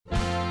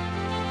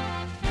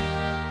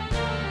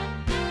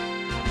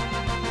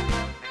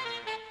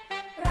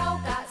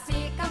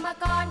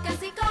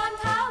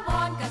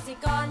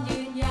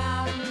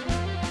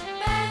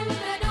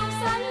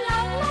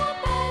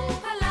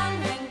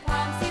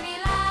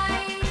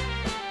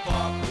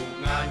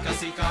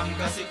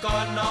สิก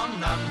รน้อม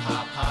นำหา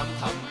พาม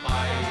ทำไป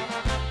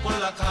พ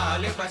ลค่า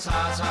เลี้ยงประช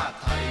าชาติ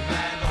ไทยแ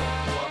ม่โลก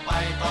ทั่วไป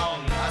ต้อง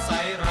อาศั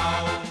ยเรา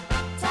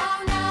ชาว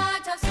นา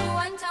ชาวสว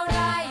นชาวไ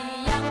ร่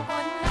ยังค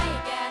นให้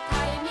แก่ไท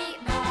ยมิ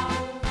เบา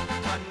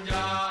ธัญญ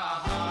าอา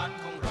หาร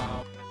ของเรา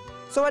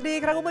สวัสดี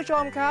ครับคุณผู้ช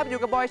มครับอยู่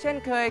กับบอยเช่น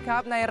เคยครั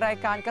บในราย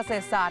การเกษ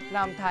ตรศาสตร์น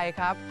ำไทย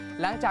ครับ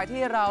หลังจาก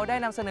ที่เราได้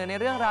นำเสนอใน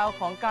เรื่องราว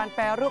ของการแป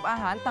รรูปอา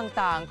หาร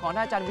ต่างๆของท่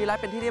านอาจารย์วิรัต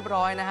เป็นที่เรียบ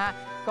ร้อยนะฮะ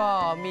ก็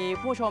มี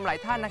ผู้ชมหลาย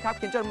ท่านนะครับเ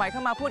ขียนจดหมายเข้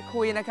ามาพูด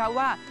คุยนะครับ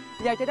ว่า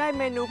อยากจะได้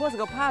เมนูเพื่อสุ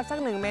ขภาพสัก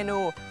1 เมนู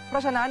เพรา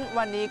ะฉะนั้น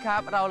วันนี้ครั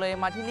บเราเลย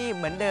มาที่นี่เ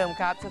หมือนเดิม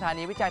ครับสถา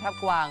นีวิจัยทับ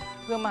กวาง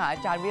เพื่อมาหาอา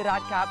จารย์วิรั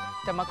ตครับ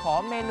จะมาขอ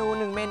เมนู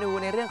1 เมนู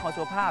ในเรื่องของ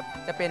สุขภาพ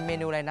จะเป็นเม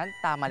นูอะไรนั้น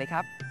ตามมาเลยค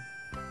รับ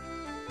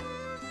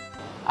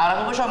เอาละ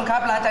คุณผู้ชมครั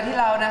บหลังจากที่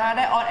เรานะฮะไ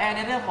ด้ออนแอร์ใ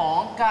นเรื่องของ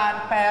การ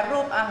แปรรู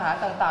ปอาหาร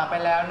ต่างๆไป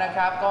แล้วนะค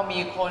รับก็มี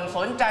คนส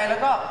นใจแล้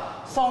วก็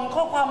ส่ง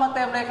ข้อความมาเ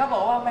ต็มเลยครับบ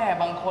อกว่าแม่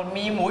บางคน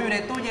มีหมูอยู่ใน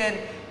ตู้เย็น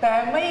แต่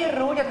ไม่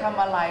รู้จะท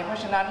ำอะไรเพรา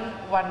ะฉะนั้น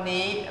วัน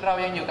นี้เรา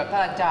ยังอยู่กับท่า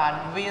นอาจารย์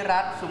วิรั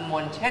ตสุม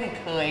นเช่น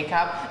เคยค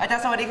รับอาจาร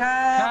ย์สวัสดีครั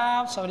บครั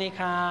บสวัสดี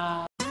ครั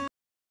บ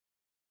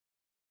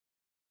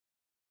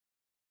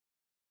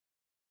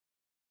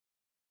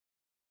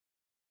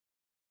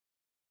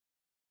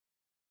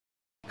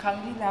ครั้ง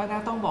ที่แล้วน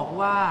ะต้องบอก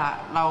ว่า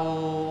เรา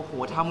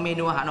ทำเม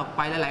นูอาหารออกไ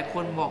ปหลายๆค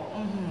นบอก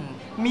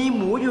มีห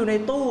มูอยู่ใน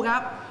ตู้ครั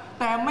บ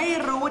แต่ไม่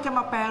รู้จะม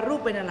าแปรรูป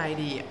เป็นอะไร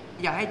ดี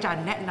อยากให้อาจาร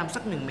ย์แนะนำสั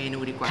ก1 เมนู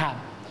ดีกว่าครับ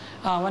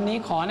วันนี้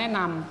ขอแนะน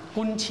ำ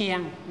กุนเชียง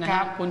นะค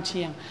รับกุนเ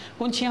ชีย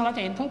งเราจ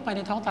ะเห็นทั่วไปใน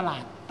ท้องตลา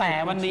ดแต่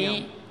วันนี้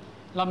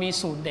เรามี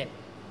สูตรเด็ด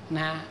น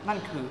ะนั่น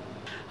คือ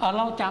เ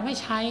ราจะไม่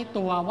ใช้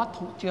ตัววัต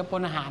ถุเจือป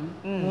นอาหาร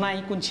ใน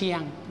กุนเชีย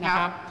งนะ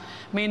ครับ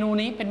เมนู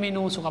นี้เป็นเม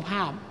นูสุขภ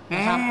าพน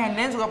ะครับเ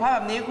น้นสุขภาพแบ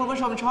บนี้คุณผู้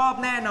ชมชอบ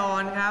แน่นอ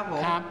นครับผ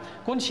มครับ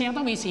กุนเชียง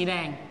ต้องมีสีแด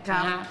งน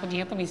ะฮะกุนเชีย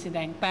งต้องมีสีแด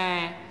งแต่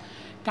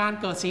การ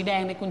เกิดสีแด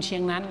งในกุนเชีย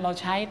งนั้นเรา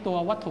ใช้ตัว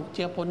วัตถุเ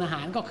จือปนอาห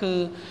ารก็คือ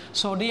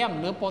โซเดียม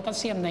หรือโพแทสเ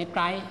ซียมไนไต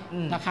รท์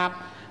นะครับ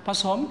ผ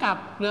สมกับ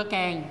เกลือแก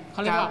งเข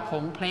าเรียกว่าผ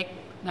งเพล็ก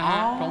นะฮ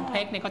ะผงเพ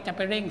ล็กเนี่ยก็จะไ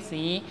ปเร่ง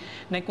สี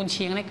ในกุนเ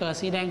ชียงให้เกิด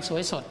สีแดงสว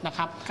ยสดนะค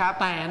รับ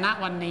แต่ณ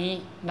วันนี้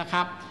นะค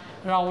รับ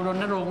เราร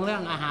ณรงค์เรื่อ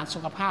งอาหารสุ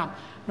ขภาพ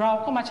เรา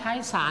ก็มาใช้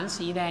สาร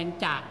สีแดง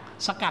จาก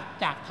สกัด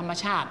จากธรรม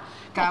ชาติ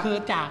ก็คือ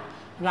จาก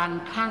รัง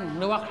คลั่งห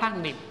รือว่าคลั่ง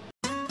ดิบ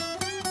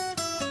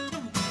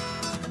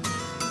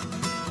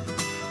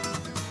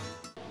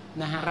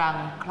นะฮะรัง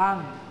ค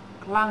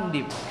ลั่ง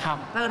ดิบครับ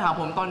ถ้าถาม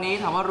ผมตอนนี้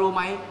ถามว่ารู้ไห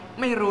ม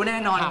ไม่รู้แน่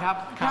นอนครับ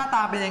หน้าต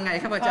าเป็นยังไง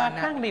ครับอาจารย์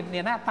คลั่งดิบเ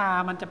นี่ยหน้าตา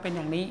มันจะเป็นอ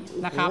ย่างนี้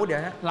นะครับ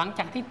หลังจ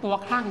ากที่ตัว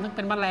คลั่งทั้งเ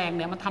ป็นแมลงเ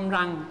นี่ยมันทำ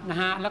รังนะ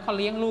ฮะแล้วก็เ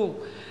ลี้ยงลูก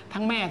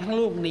ทั้งแม่ทั้ง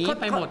ลูกหนี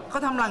ไปหมดเขา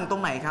ทำรังตร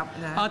งไหนครับ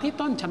ที่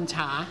ต้นฉำฉ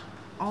า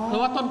หรื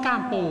อว่าต้นก้า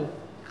มปู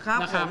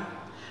นะครับ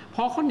พ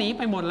อเขาหนีไ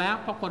ปหมดแล้ว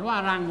ปรากฏว่า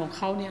รังของเ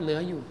ขาเนี่ยเหลือ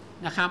อยู่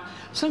นะครับ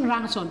ซึ่งรั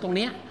งส่วนตรง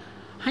นี้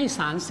ให้ส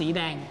ารสีแ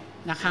ดง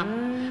นะครับ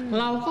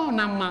เราก็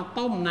นำมา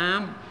ต้มน้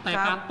ำแต่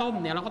การต้ม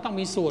เนี่ยเราก็ต้อง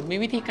มีสูตรมี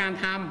วิธีการ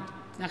ท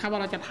ำนะครับว่า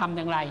เราจะทำอ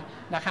ย่างไร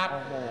นะครับ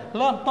เ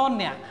ริ่มต้น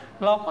เนี่ย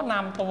เราก็น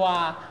ำตัว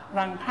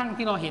รังคลั่ง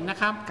ที่เราเห็นนะ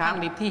ครับคลั่ง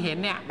ดิบที่เห็น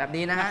เนี่ยแบบ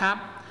นี้นะครับ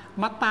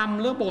มาตำ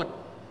หรือบด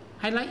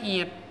ให้ละเอี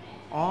ยด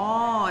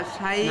ใ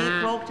ช้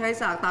ครกใช้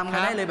สากตำกั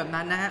นได้เลยแบบ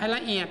นั้นนะฮะให้ล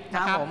ะเอียดน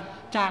ะครับ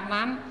จาก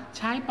นั้นใ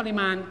ช้ปริ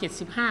มาณ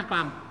75 ก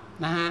รัม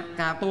นะฮะ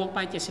ตวงไป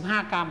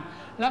75 กรัม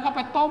แล้วก็ไป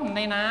ต้มใน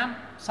น้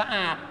ำสะอ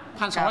าด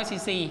1,200 ซี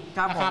ซี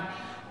นะครับ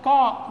ก็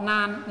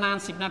นาน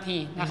10 นาที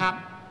นะครับ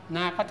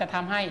ก็จะท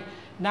ำให้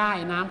ได้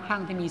น้ำคลั่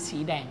งที่มีสี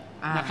แดง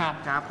นะครับ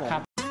ครั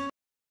บ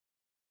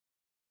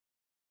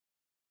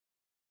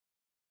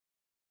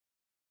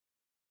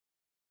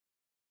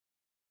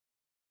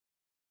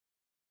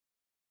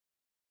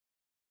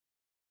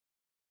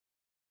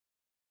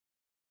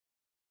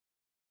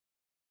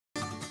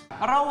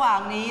ระหว่า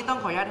งนี้ต้อง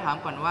ขออนุญาตถาม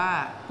ก่อนว่า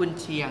กุน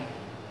เชียง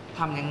ท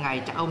ำยังไง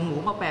จะเอาหมู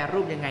มาแปรรู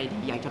ปยังไงดี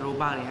อยากจะรู้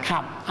บ้างเลยค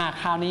รับ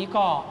คราวนี้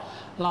ก็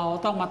เรา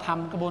ต้องมาท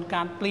ำกระบวนก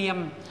ารเตรียม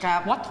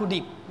วัตถุดิ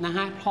บนะฮ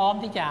ะพร้อม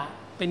ที่จะ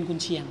เป็นกุน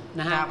เชียง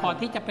นะฮะก่อน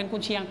ที่จะเป็นกุ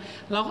นเชียง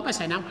เราก็ไปใ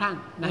ส่น้ำคลั่ง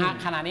นะฮะ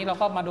ขณะนี้เรา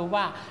ก็มาดู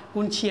ว่า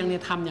กุนเชียงเนี่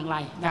ยทำอย่างไร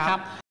นะครั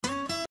บ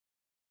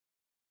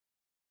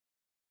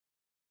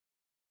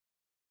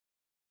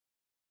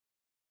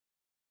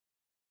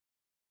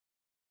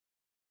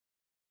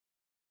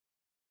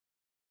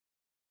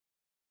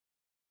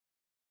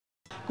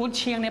กุนเ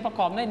ชียงเนี่ยประ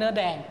กอบด้วยเนื้อ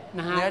แดง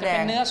นะฮะจะเป็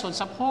นเนื้อส่วน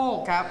สะโพก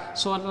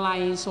ส่วนไหล่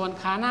ส่วน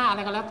ขาหน้าอะไร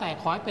ก็แล้วแต่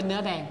ขอให้เป็นเนื้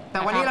อแดงแต่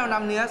วันนี้เราน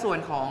ำเนื้อส่วน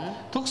ของ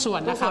ทุกส่วน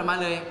มา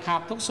เลยครั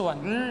บทุกส่วน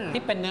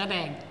ที่เป็นเนื้อแด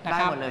งนะ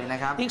ครับได้หมดเลยนะ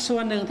ครับอีกส่ว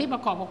นหนึ่งที่ปร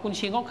ะกอบกับกุนเ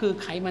ชียงก็คือ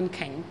ไขมันแ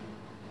ข็ง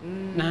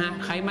นะฮะ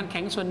ไขมันแ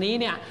ข็งส่วนนี้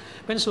เนี่ย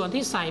เป็นส่วน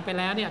ที่ใส่ไป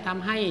แล้วเนี่ยท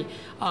ำให้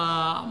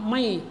ไ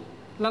ม่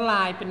ละล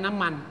ายเป็นน้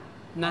ำมัน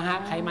นะฮะ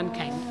ไขมันแ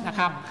ข็งนะค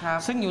รับ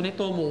ซึ่งอยู่ใน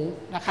ตัวหมู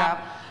นะครับ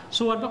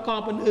ส่วนประกอ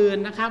บอื่น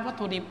ๆนะครับวัต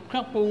ถุดิบเครื่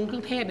องปรุงเครื่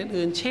องเทศ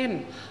อื่นๆเช่น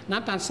น้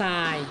ำตาลทร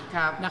าย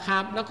นะครั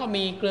บแล้วก็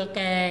มีเกลือแ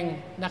กง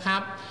นะครั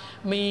บ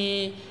มี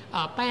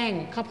แป้ง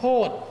ข้าวโพ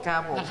ด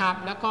นะครับ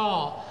แล้วก็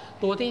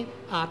ตัวที่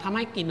ทำใ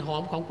ห้กลิ่นหอ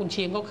มของกุนเ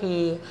ชียงก็คือ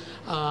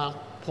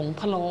ผง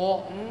พะโล้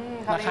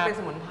นะครับเป็น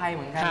สมุนไพรเ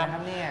หมือนกันนะครั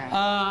บเนี่ย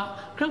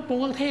เครื่องปรุง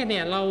เครื่องเทศเนี่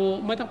ยเรา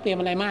ไม่ต้องเตรียม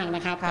อะไรมากน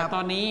ะครับแต่ต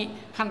อนนี้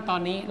ขั้นตอน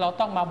นี้เรา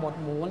ต้องมาบด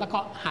หมูแล้วก็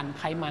หั่น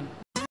ไขมัน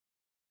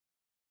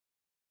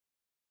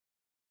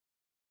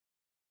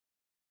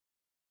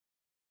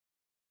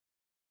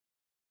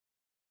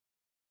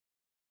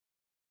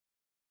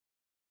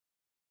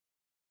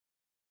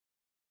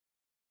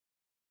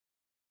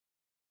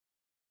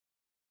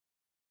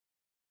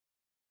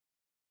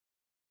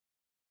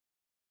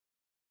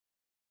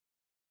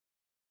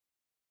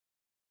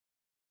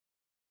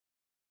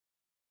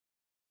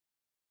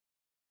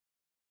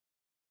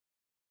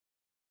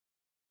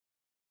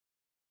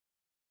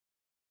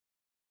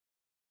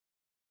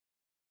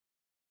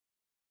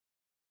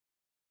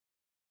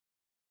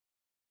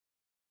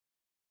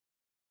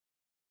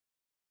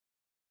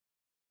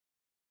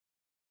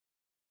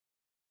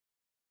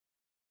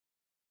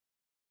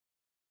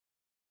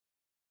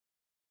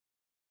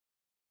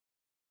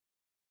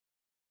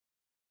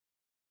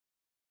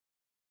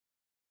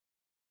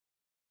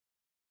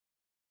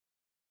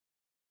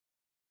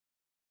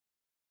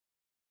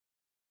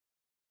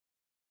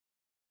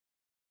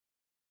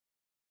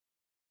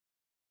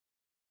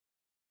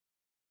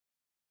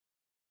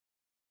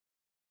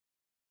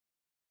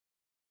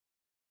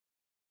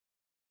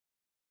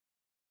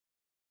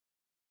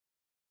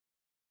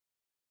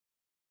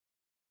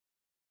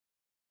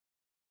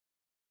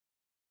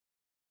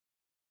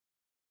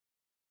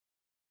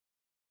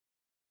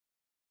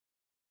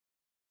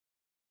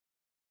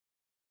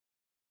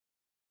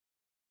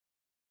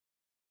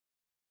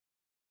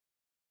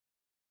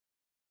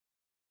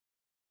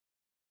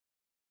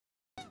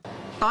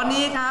ตอน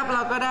นี้ครับเร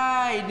าก็ได้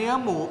เนื้อ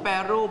หมูแปร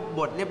รูปบ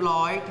ดเรียบ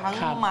ร้อยทั้ง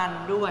มัน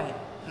ด้วย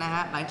นะฮ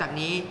ะหลังจาก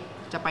นี้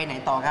จะไปไหน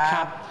ต่อค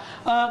รับ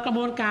กระบ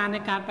วนการใน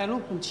การแปรรู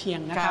ปกุนเชียง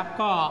นะครับ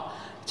ก็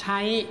ใช้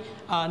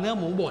เนื้อ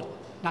หมูบด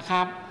นะค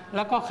รับแ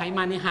ล้วก็ไข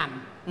มันหั่น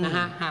นะฮ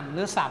ะหั่นห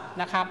รือสับ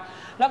นะครับ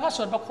แล้วก็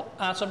ส่ว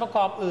นประก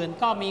อบอื่น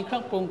ก็มีเครื่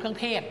องปรุงเครื่อง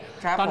เทศ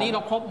ตอนนี้เร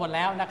าครบหมดแ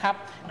ล้วนะครับ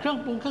เครื่อง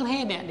ปรุงเครื่องเท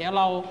ศเนี่ยเดี๋ยวเ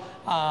รา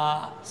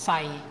ใ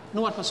ส่น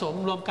วดผสม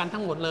รวมกัน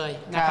ทั้งหมดเลย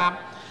นะครับ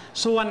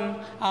ส่วน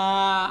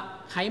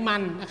ไขมั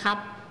นนะครับ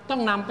ต้อ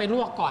งนำไปล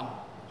วกก่อน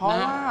เพราะ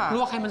ว่าล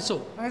วกให้มันสุ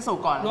ก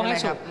ก่อนลวกให้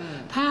สุก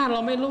ถ้าเรา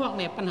ไม่ลวก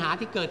เนี่ยปัญหา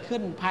ที่เกิดขึ้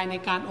นภายใน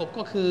การอบ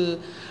ก็คือ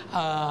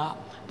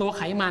ตัวไ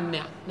ขมันเ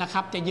นี่ยนะค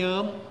รับจะเยิ้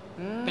ม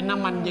เป็นน้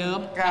ำมันเยิ้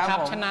มนะครับ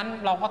ฉะนั้น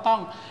เราก็ต้อง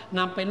น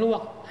ำไปลว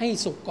กให้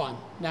สุกก่อน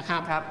นะครั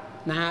บ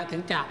นะฮะถึ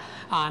งจะ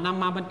น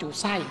ำมาบรรจุ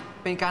ไส้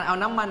เป็นการเอา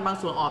น้ำมันบาง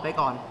ส่วนออกไป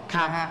ก่อน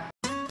นะฮะ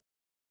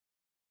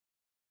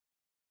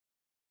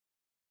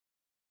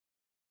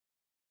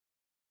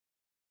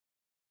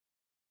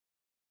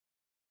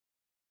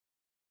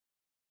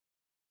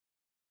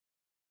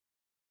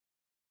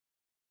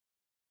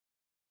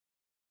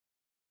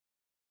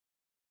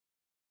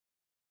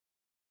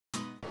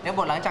เนื้อ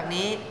บดหลังจาก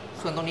นี้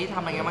ส่วนตรงนี้ทำ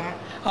อะไรกันบ้างฮะ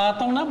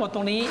ตรงเนื้อบดต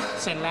รงนี้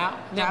เสร็จแล้ว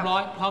เรียบร้อ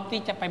ยพร้อม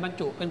ที่จะไปบรร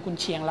จุเป็นกุน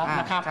เชียงแล้ว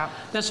นะครับ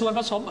แต่ส่วนผ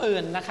สมอื่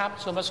นนะครับ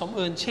ส่วนผสม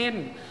อื่นเช่น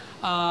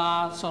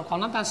ส่วนของ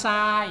น้ำตาลทร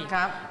าย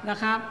นะ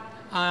ครับ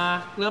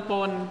เกลือ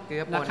ป่น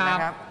นะค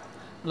รับ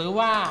หรือ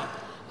ว่า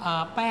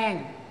แป้ง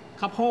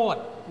ข้าวโพด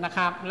นะค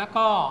รับแล้ว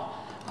ก็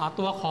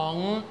ตัวของ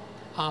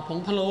ผง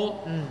พะโล้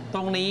ต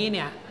รงนี้เ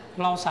นี่ย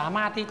เราสาม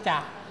ารถที่จะ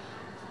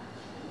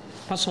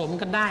ผสม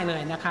กันได้เล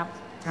ยนะครับ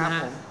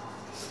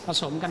ผ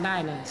สมกันได้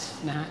เลย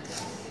นะฮะ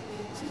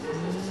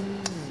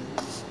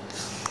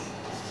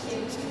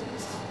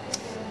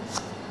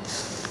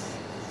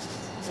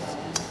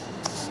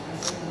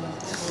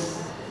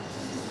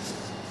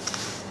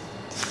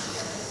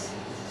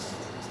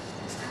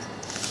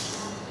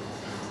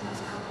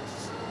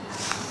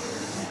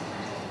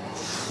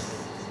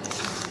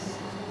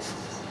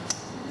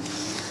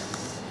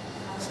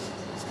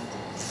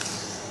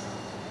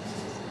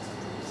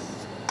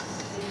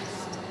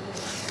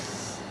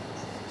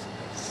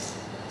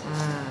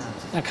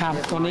นะครับ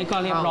ตัวนี้ก็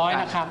เรียบร้อย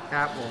นะครับ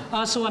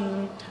ส่วน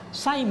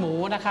ไส้หมู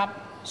นะครับ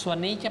ส่วน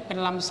นี้จะเป็น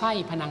ลำไส้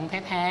ผนัง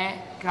แท้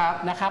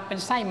ๆนะครับเป็น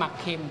ไส้หมัก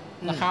เค็ม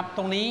นะครับต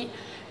รงนี้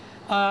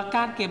ก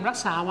ารเก็บรัก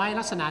ษาไว้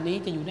ลักษณะนี้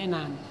จะอยู่ได้น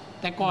าน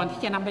แต่ก่อนที่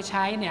จะนำไปใ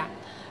ช้เนี่ย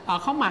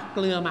เขาหมักเก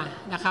ลือมา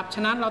นะครับฉ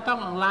ะนั้นเราต้อง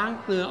ล้าง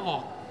เกลือออ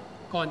ก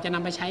ก่อนจะน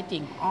ำไปใช้จริ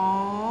ง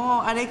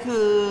อันนี้คื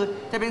อ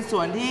จะเป็นส่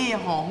วนที่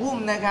ห่อหุ้ม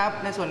นะครับ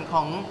ในส่วนข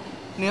อง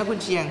เนื้อกุน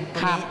เชียงตร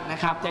งนี้นะ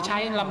ครับจะใช้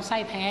ลำไส้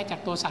แท้จาก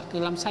ตัวสัตว์คื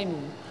อลำไส้ห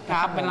มูนะ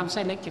ครับเป็นลำไ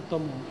ส้เล็กจากตัว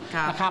หมู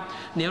นะครับ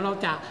เดี๋ยวเรา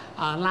จะ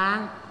ล้าง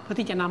เพื่อ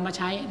ที่จะนำมาใ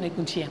ช้ใน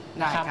กุนเชียง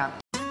นะครับ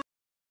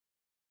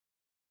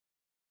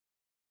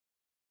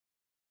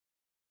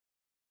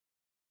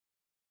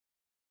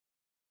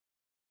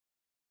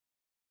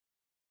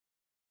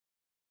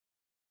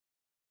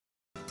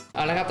เอ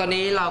าละครับตอน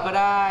นี้เราก็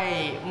ได้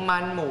มั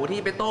นหมูที่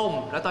ไปต้ม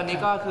แล้วตอนนี้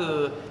ก็คือ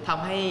ท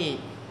ำให้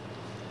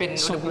เป็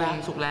นสุก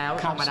แล้ว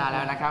ธรรมดาแ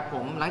ล้วนะครับผ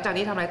มหลังจาก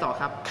นี้ทำอะไรต่อ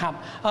ครับครับ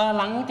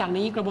หลังจาก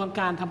นี้กระบวน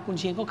การทำกุน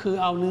เชียงก็คือ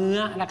เอาเนื้อ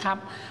นะครับ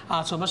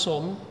ส่วนผส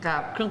ม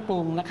เครื่องปรุ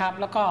งนะครับ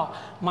แล้วก็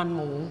มันห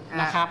มู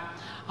นะครับ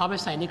เอาไป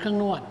ใส่ในเครื่อง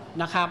นวด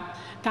นะครับ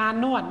การ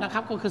นวดนะครั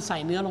บก็คือใส่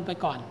เนื้อลงไป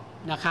ก่อน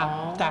นะครับ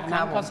จากนั้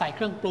นก็ใส่เค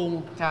รื่องปรุง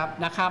ครับ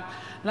นะครับ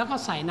แล้วก็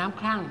ใส่น้ำ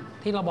ครั่ง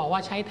ที่เราบอกว่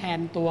าใช้แทน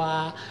ตัว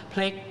เพ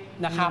ล็ก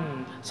นะครับ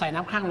ใส่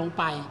น้ำครั่งลง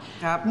ไป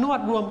ครับ นว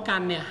ดรวมกั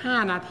นเนี่ย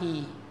5 นาที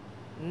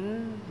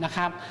นะค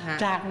รับ ฮะ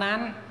จากนั้น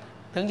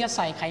ถึงจะใ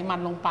ส่ไขมัน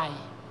ลงไป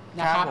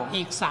นะครับ ผม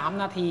อีก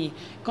3 นาที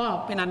ก็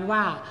เป็นนั้นว่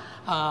า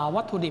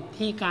วัตถุดิบ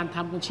ที่การท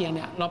ำกุนเชียงเ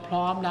นี่ยเราพ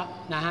ร้อมแล้ว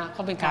นะฮะ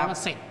ก็เป็นการว่า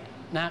เสร็จ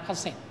นะก็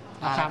เสร็จ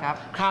นะครับ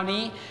คราว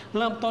นี้เ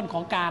ริ่มต้นข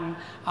องการ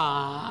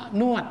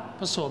นวด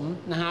ผสม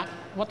นะฮะ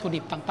วัตถุดิ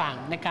บต่าง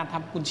ๆ ในการท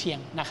ำกุนเชียง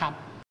นะครับ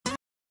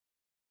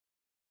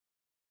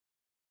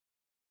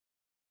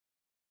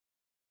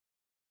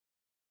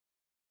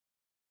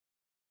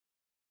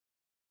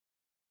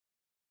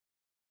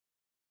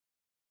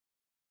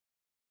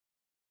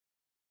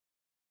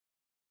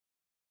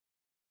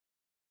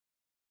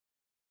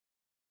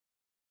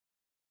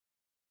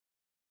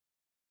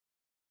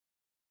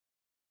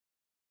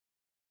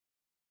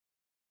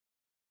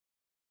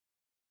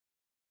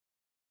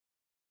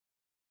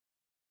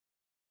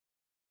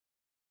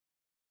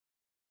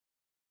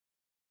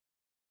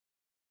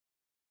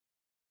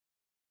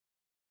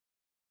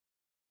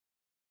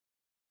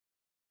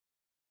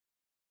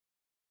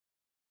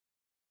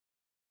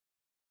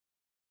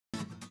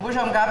คุณผู้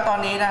ชมครับตอน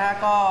นี้นะฮะ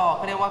ก็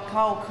เรียกว่าเ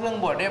ข้าเครื่อง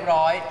บดเรียบ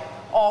ร้อย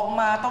ออก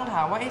มาต้องถ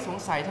ามว่าสง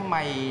สัยทำไม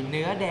เ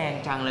นื้อแดง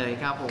จังเลย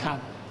ครับผม ครับ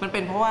มันเป็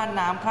นเพราะว่า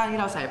น้ำครั่งที่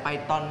เราใส่ไป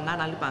ตอนหน้า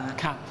นั้นหรือเปล่าฮะ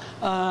ครับ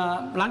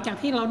หลังจาก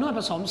ที่เรานวดผ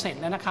สมเสร็จ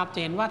แล้วนะครับจะ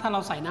เห็นว่าถ้าเรา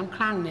ใส่น้ำค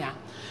รั่งเนี่ย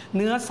เ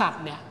นื้อสัต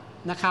ว์เนี่ย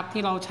นะครับ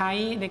ที่เราใช้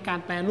ในการ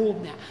แปรรูป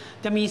เนี่ย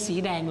จะมีสี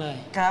แดงเลย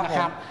ครับ นะค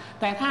รับ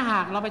แต่ถ้าห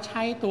ากเราไปใ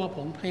ช้ตัวผ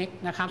งเพล็ก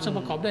นะครับซึ่งป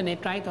ระกอบด้วยไน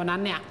ไตรท์ตัวนั้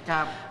นเนี่ย ค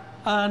รับ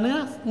เ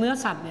นื้อ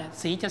สัตว์เนี่ย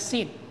สีจะ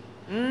ซีด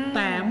แ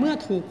ต่เมื่อ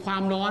ถูกควา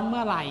มร้อนเ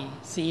มื่อไหร่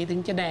สีถึ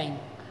งจะแดง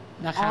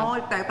นะค อ๋ รับ อ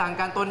แตกต่าง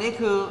กันตัวนี้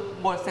คือ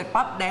บดเสร็จ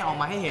ปั๊บแดงออก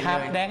มาให้เห็น ครับ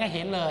เลย แดงก็เ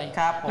ห็นเลย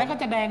ครับผม แล้วก็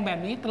จะแดงแบบ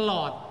นี้ตล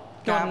อด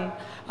จ ครั น บ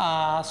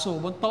สู่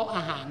บนโต๊ะอ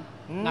าหาร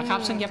นะครับ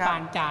ซึ่งจะ ครับ ต่า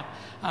งจาก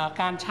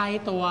การใช้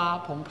ตัว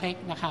ผงเพล็ก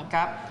นะครับ ค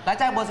รับหลัง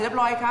จากบดเสร็จเรียบ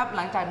ร้อยครับ ห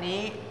ลังจากนี้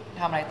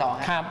ทำอะไรต่อ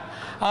ฮะ ครับ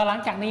หลัง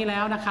จากนี้แล้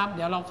วนะครับเ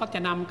ดี๋ยวเราก็จะ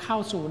นำเข้า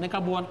สู่ในก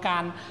ระบวนกา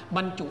รบ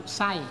รรจุไ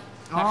ส้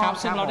นะครับ อ๋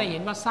อ ซึ่ง ครับ เราได้เห็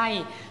นว่าไส้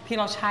ที่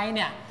เราใช้เ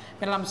นี่ย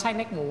เป็นลำไส้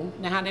เล็กหมู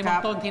นะฮะในเบื้อ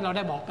งต้นที่เราไ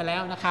ด้บอกไปแล้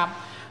วนะครับ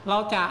เรา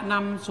จะน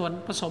ำส่วน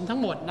ผสมทั้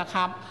งหมดนะค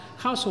รับ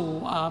เข้าสู่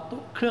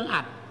เครื่อง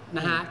อัดน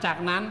ะฮะจาก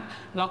นั้น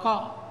เราก็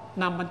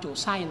นำบรรจุ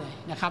ไส้เลย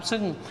นะครับซึ่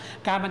ง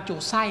การบรรจุ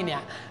ไส้เนี่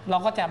ยเรา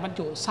ก็จะบรร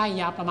จุไส้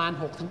ยาวประมาณ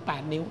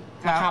 6-8 นิ้ว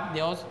นะครับเ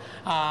ดี๋ยว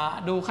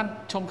ดู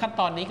ชมขั้น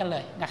ตอนนี้กันเล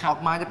ยนะครั อบ อ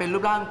กมาจะเป็นรู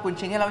ปร่างกุนเ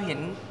ชียงที่เราเห็น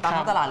ตาม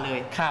ท้องตลาดเลย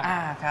ครับ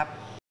ครับ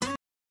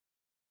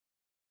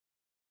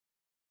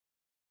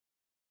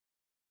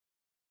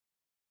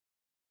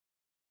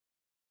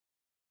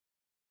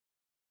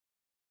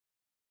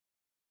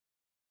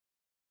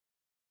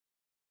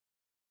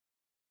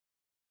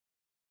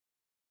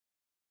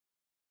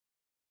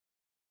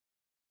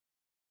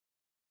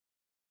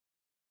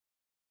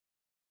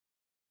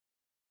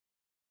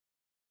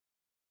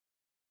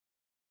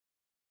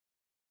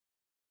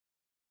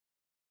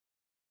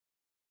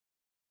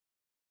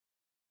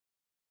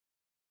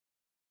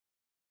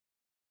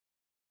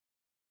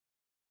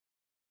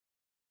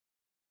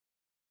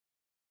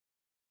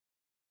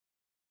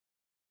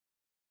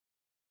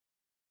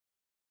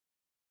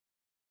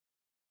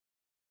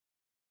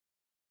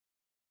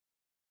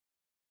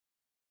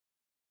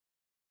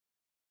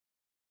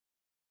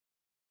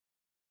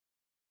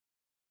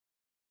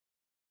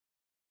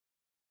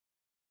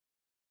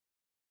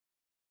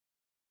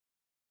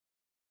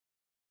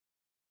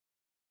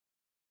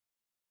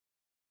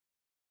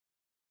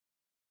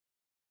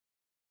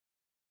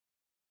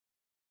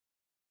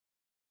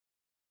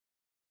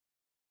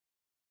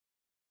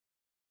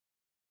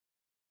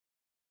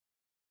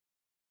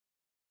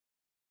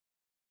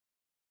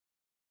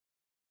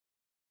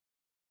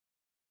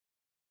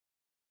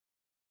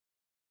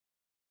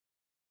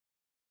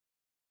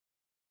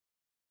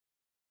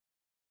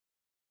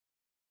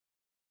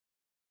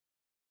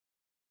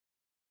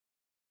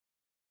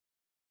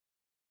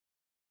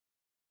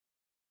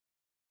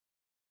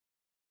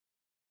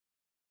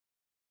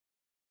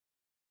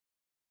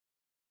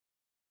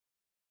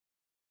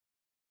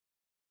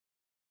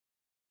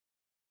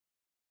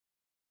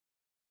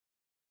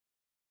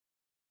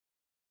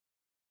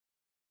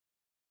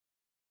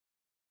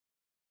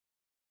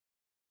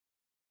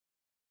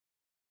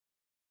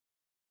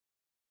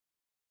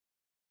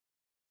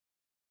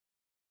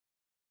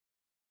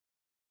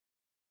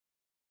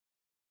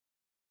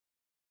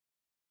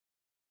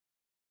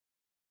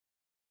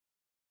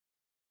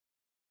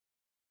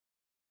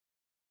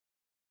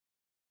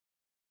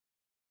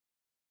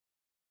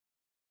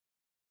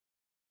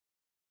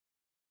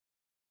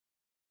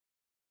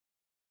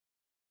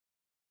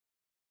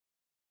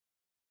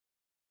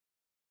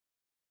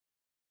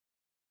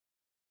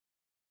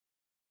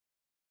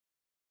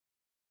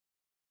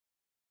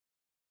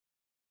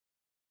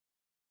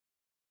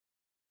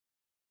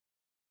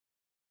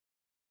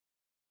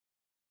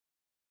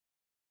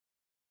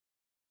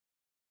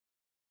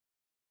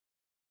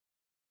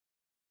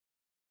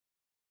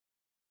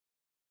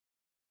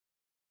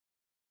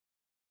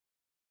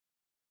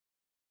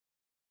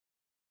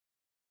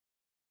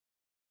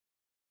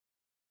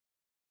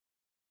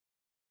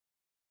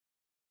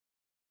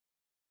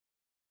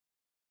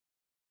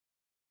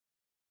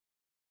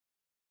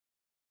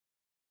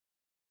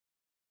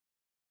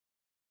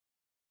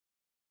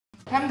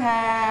แถ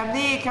ม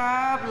นี่ค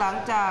รับหลัง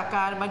จากก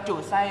ารบรรจุ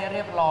ไส้เ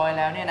รียบร้อยแ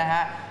ล้วเนี่ยนะฮ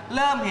ะเ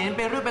ริ่มเห็นเ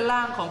ป็นรูปเป็นร่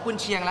างของกุน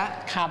เชียงแล้ว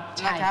ครับ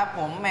นะครับผ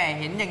มแหม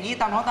เห็นอย่างนี้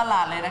ตามท้องตล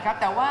าดเลยนะครับ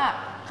แต่ว่า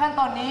ขั้น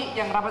ตอนนี้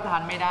ยังรับประทา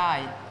นไม่ได้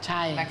ใ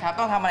ช่นะครับ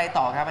ต้องทำอะไร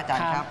ต่อครับอาจาร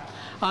ย์ครับ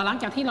หลัง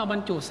จากที่เราบร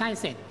รจุไส้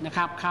เสร็จนะค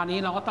รับคราวนี้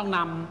เราก็ต้องน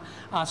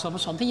ำส่วนผ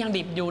สมที่ยัง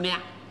ดิบอยู่เนี่ย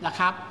นะ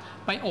ครับ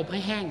ไปอบให้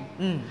แห้ง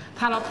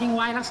ถ้าเราทิ้งไ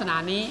ว้ลักษณะ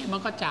นี้มัน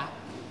ก็จะ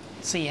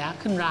เสีย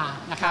ขึ้นรา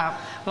นะครับ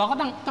เราก็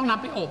ต้องน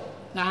ำไปอบ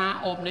นะฮะ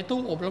อบในตู้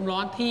อบลมร้อ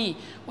นที่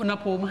อุณห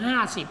ภูมิ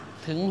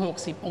50 ถึง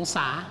 60 องศ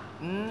า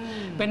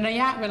เป็นระ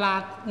ยะเวลา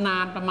นา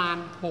นประมาณ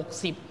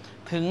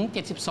60 ถึง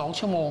 72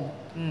 ชั่วโมง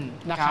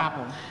นะครับ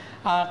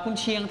กุน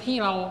เชียงที่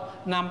เรา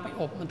นำไป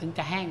อบมันถึงจ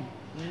ะแห้ง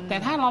แต่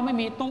ถ้าเราไม่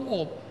มีตู้อ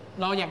บ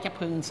เราอยากจะ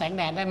ผึ่งแสงแ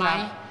ดดได้ไหม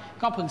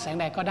ก็ผึ่งแสง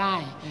แดดก็ได้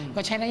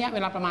ก็ใช้ระยะเว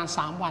ลาประมาณ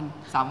3 วัน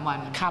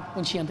ครับกุ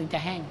นเชียงถึงจะ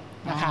แห้ง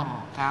นะครับ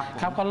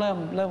ครับก็เ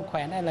ริ่มแขว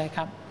นได้เลยค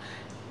รับ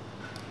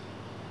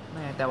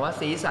แต่ว่า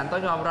สีสันต้อ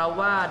งยอมรับ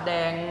ว่าแด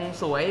ง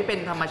สวยเป็น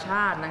ธรรมช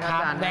าตินะครับ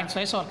อาจารย์แดงส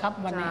วยสดครับ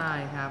วันนี้ใช่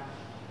ครับ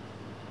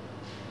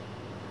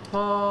พ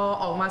อ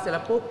ออกมาเสร็จแ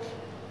ล้วปุ๊บ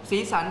สี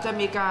สันจะ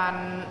มีการ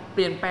เป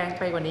ลี่ยนแปลงไ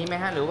ปกว่านี้ไหม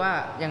ฮะหรือว่า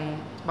ยัง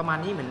ประมาณ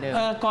นี้เหมือนเดิม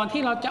ก่อน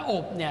ที่เราจะอ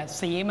บเนี่ย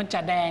สีมันจ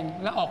ะแดง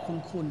และออก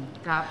ขุ่น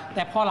ๆครับแ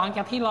ต่พอหลังจ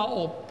ากที่เราอ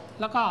บ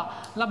แล้วก็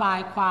ระบาย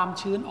ความ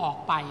ชื้นออก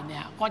ไปเนี่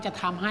ยก็จะ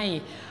ทำให้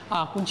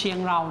กุนเชียง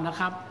เรานะ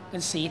ครับเ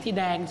ป็นสีที่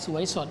แดงสว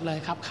ยสดเลย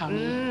ครับคราว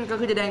นี้ก็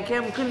คือจะแดงเข้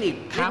มขึ้นอีก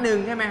นิดนึง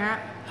ใช่ไหมฮะ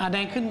แด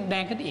งขึ้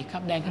นอีกครั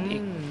บแดงขึ้นอี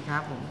กค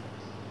รับผม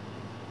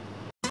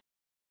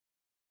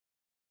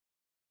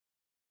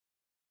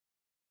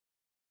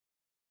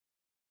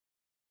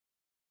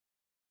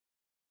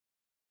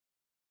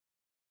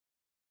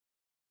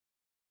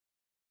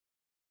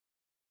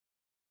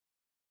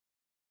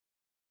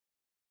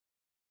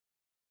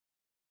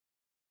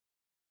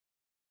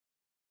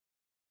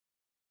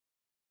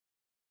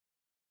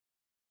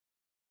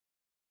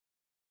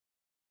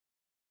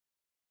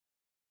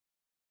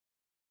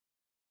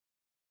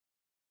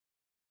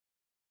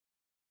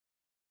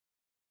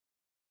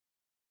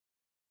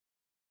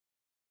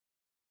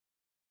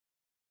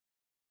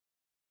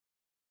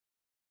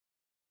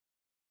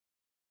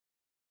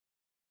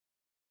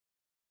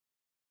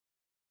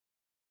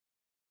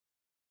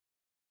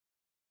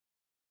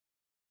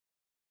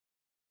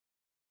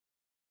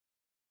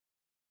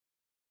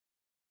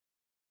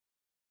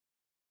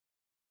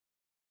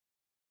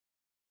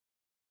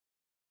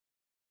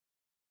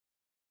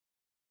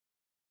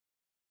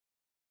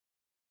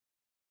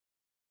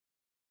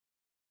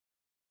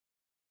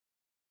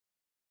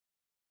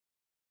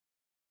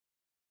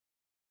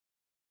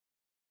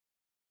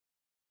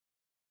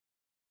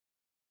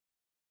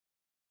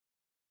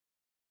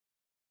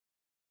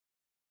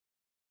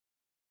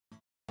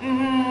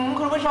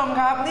คุณผู้ชม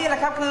ครับนี่แหละ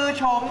ครับคือ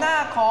โฉมหน้า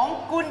ของ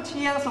กุนเ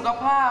ชียงสุข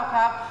ภาพค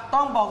รับต้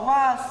องบอกว่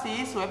าสี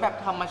สวยแบบ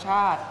ธรรมช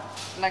าติ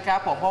นะครับ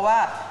ผมเพราะว่า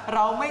เร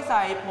าไม่ใ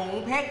ส่ผง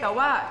เพกแต่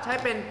ว่าใช้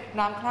เป็น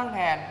น้ำคลั่งแท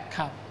นค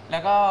รับแล้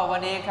วก็วั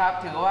นนี้ครับ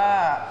ถือว่า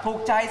ถูก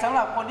ใจสำห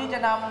รับคนที่จะ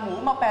นำหมู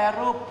มาแปร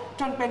รูป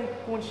จนเป็น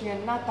กุนเชียง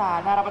หน้าตา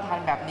น่ารับประทาน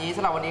แบบนี้ส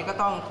ำหรับวันนี้ก็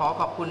ต้อง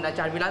ขอบคุณอาจ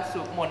ารย์วิรัต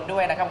สุมนด้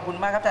วยนะครับขอบคุณ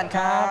มากครับอาจารย์ค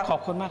รับขอ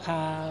บคุณมากค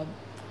รับ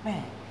แม่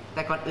แ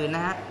ต่ก่อนอื่นน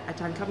ะฮะอา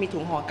จารย์ครับมีถุ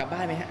งห่อกลับบ้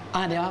านไหมฮะ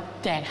เดี๋ยว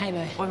แจกให้เล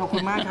ยโอ้ยขอบคุ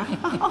ณมากครับ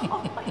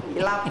มี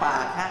ลาบปา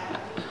กฮะ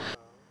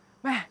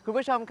แม่คุณ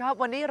ผู้ชมครับ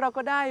วันนี้เรา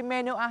ก็ได้เม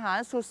นูอาหาร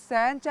สุดแส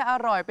นจะอ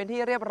ร่อยเป็นที่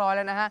เรียบร้อยแ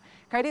ล้วนะฮะ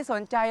ใครที่ส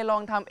นใจลอ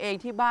งทำเอง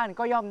ที่บ้าน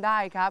ก็ย่อมได้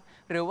ครับ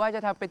หรือว่าจะ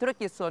ทำเป็นธุร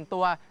กิจส่วนตั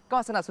วก็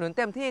สนับสนุนเ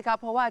ต็มที่ครับ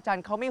เพราะว่าอาจาร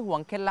ย์เขาไม่ห่ว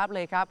งเคล็ดลับเล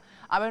ยครับ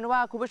เอาเป็นว่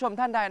าคุณผู้ชม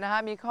ท่านใดนะฮะ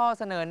มีข้อ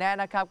เสนอแนะ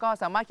นะครับก็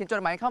สามารถเขียนจ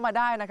ดหมายเข้ามา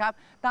ได้นะครับ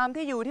ตาม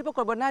ที่อยู่ที่ปราก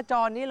ฏบนหน้าจ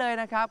อนี้เลย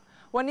นะครับ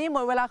วันนี้หม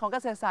ดเวลาของเก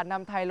ษตรศาสตร์น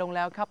ำไทยลงแ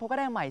ล้วครับพบกัน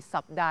ได้ใหม่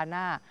สัปดาห์ห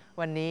น้า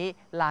วันนี้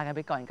ลากันไ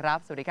ปก่อนครับ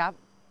สวัสดีครับ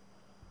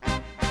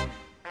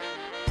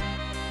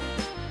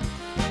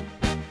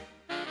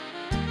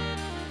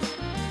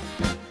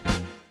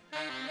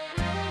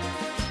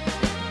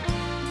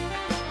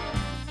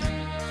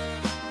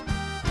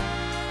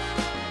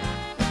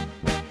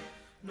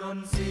นน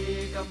ทรี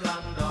กำลั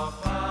งดอ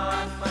ก